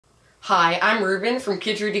Hi, I'm Ruben from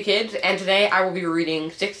Kids Read to Kids, and today I will be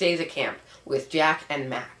reading 6 Days at Camp with Jack and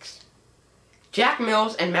Max. Jack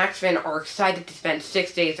Mills and Max Finn are excited to spend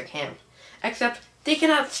 6 days at camp, except they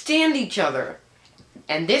cannot stand each other.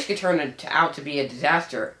 And this could turn out to be a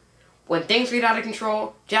disaster. When things get out of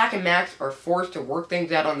control, Jack and Max are forced to work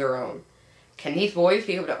things out on their own. Can these boys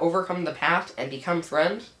be able to overcome the past and become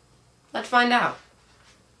friends? Let's find out.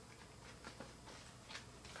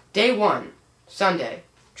 Day 1, Sunday.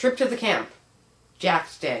 Trip to the camp.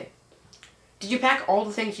 Jack's day. Did you pack all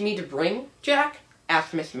the things you need to bring, Jack?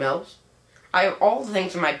 Asked Miss Mills. I have all the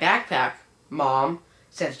things in my backpack, Mom,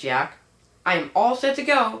 says Jack. I am all set to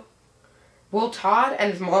go. Will Todd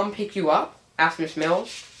and his mom pick you up? Asked Miss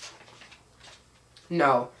Mills.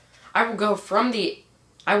 No, I will go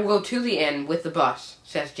to the inn with the bus,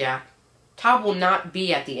 says Jack. Todd will not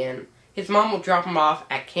be at the inn. His mom will drop him off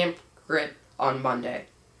at Camp Grit on Monday.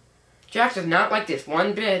 Jack does not like this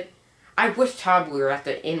one bit. I wish Todd were at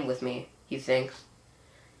the inn with me, he thinks.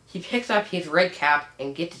 He picks up his red cap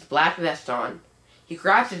and gets his black vest on. He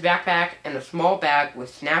grabs his backpack and a small bag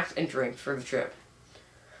with snacks and drinks for the trip.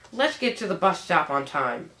 Let's get to the bus stop on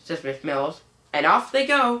time, says Miss Mills, and off they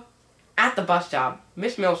go. At the bus stop,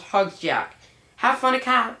 Miss Mills hugs Jack. Have fun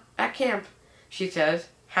at camp, she says,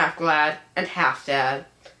 half glad and half sad.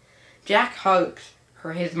 Jack hugs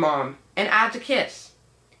his mom and adds a kiss.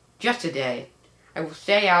 Just a day. I will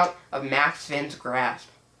stay out of Max Finn's grasp.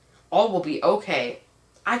 All will be okay.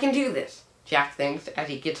 I can do this, Jack thinks as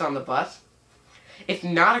he gets on the bus. It's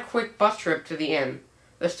not a quick bus trip to the inn.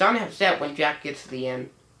 The sun has set when Jack gets to the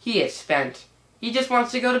inn. He is spent. He just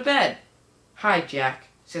wants to go to bed. Hi, Jack,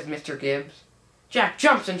 says Mr. Gibbs. Jack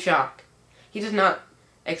jumps in shock. He does not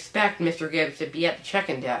expect Mr. Gibbs to be at the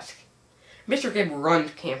check-in desk. Mr. Gibbs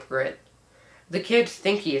runs Camp Grit. The kids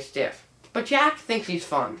think he is stiff, but Jack thinks he's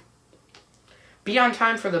fun. Be on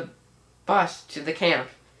time for the bus to the camp.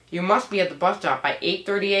 You must be at the bus stop by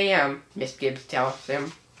 8:30 a.m., Miss Gibbs tells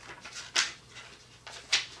him.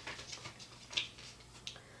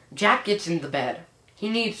 Jack gets into bed. He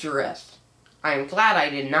needs to rest. I am glad I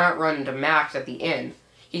did not run into Max at the inn,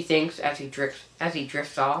 he thinks as he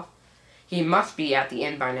drifts off. He must be at the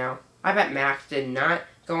inn by now. I bet Max did not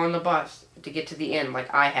go on the bus to get to the inn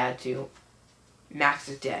like I had to.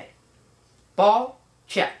 Max's day. Ball?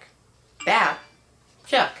 Check. Bat?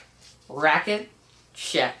 Check. Racket?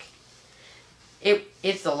 Check.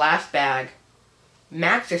 It's the last bag.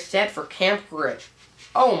 Max is set for Camp Grit.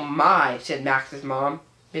 Oh my, said Max's mom,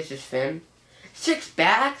 Mrs. Finn. 6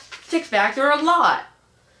 bags? 6 bags are a lot.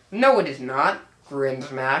 No, it is not,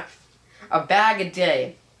 grins Max. A bag a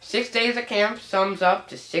day. 6 days at camp sums up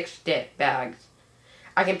to 6 bags.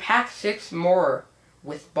 I can pack 6 more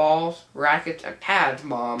with balls, rackets, and pads,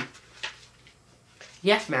 Mom.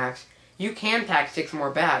 Yes, Max, you can pack 6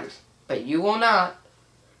 more bags, but you will not.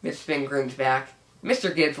 Miss Finn grins back.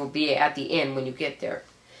 Mr. Gibbs will be at the inn when you get there.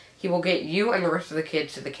 He will get you and the rest of the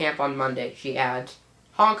kids to the camp on Monday, she adds.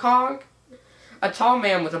 Honk honk. A tall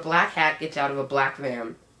man with a black hat gets out of a black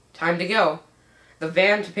van. Time to go. The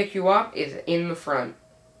van to pick you up is in the front,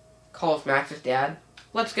 calls Max's dad.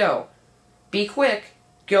 Let's go. Be quick.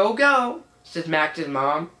 Go, go, says Max's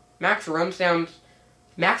mom. Max runs down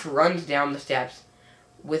the steps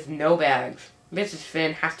with no bags. Mrs.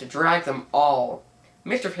 Finn has to drag them all.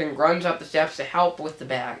 Mr. Finn runs up the steps to help with the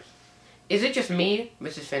bags. Is it just me,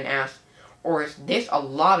 Mrs. Finn asks, or is this a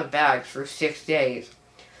lot of bags for 6 days?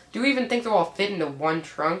 Do you even think they'll all fit into one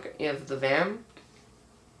trunk of the van?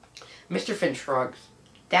 Mr. Finn shrugs.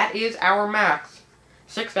 That is our max.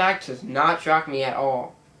 6 bags does not shock me at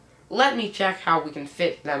all. Let me check how we can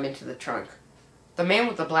fit them into the trunk. The man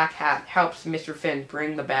with the black hat helps Mr. Finn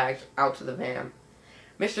bring the bags out to the van.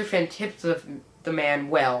 Mr. Finn tips the man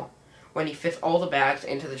well when he fits all the bags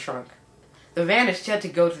into the trunk. The van is set to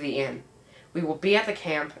go to the inn. We will be at the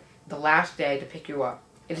camp the last day to pick you up.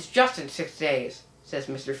 It is just in 6 days, says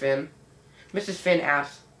Mr. Finn. Mrs. Finn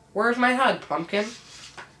asks, Where's my hug, Pumpkin?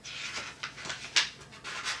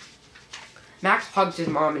 Max hugs his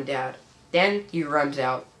mom and dad. Then he runs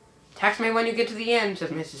out. Text me when you get to the inn,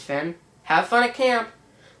 says Mrs. Finn. Have fun at camp.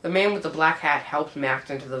 The man with the black hat helps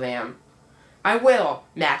Max into the van. I will,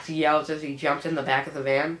 Max yells as he jumps in the back of the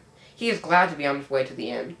van. He is glad to be on his way to the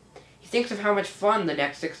inn. He thinks of how much fun the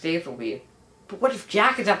next 6 days will be. But what if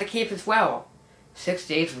Jack is at the camp as well? 6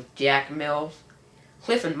 days with Jack Mills.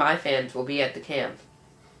 Cliff and my fans will be at the camp.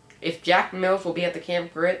 If Jack Mills will be at the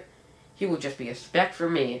Camp Grit, he will just be a speck for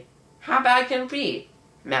me. How bad can it be?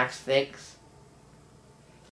 Max thinks.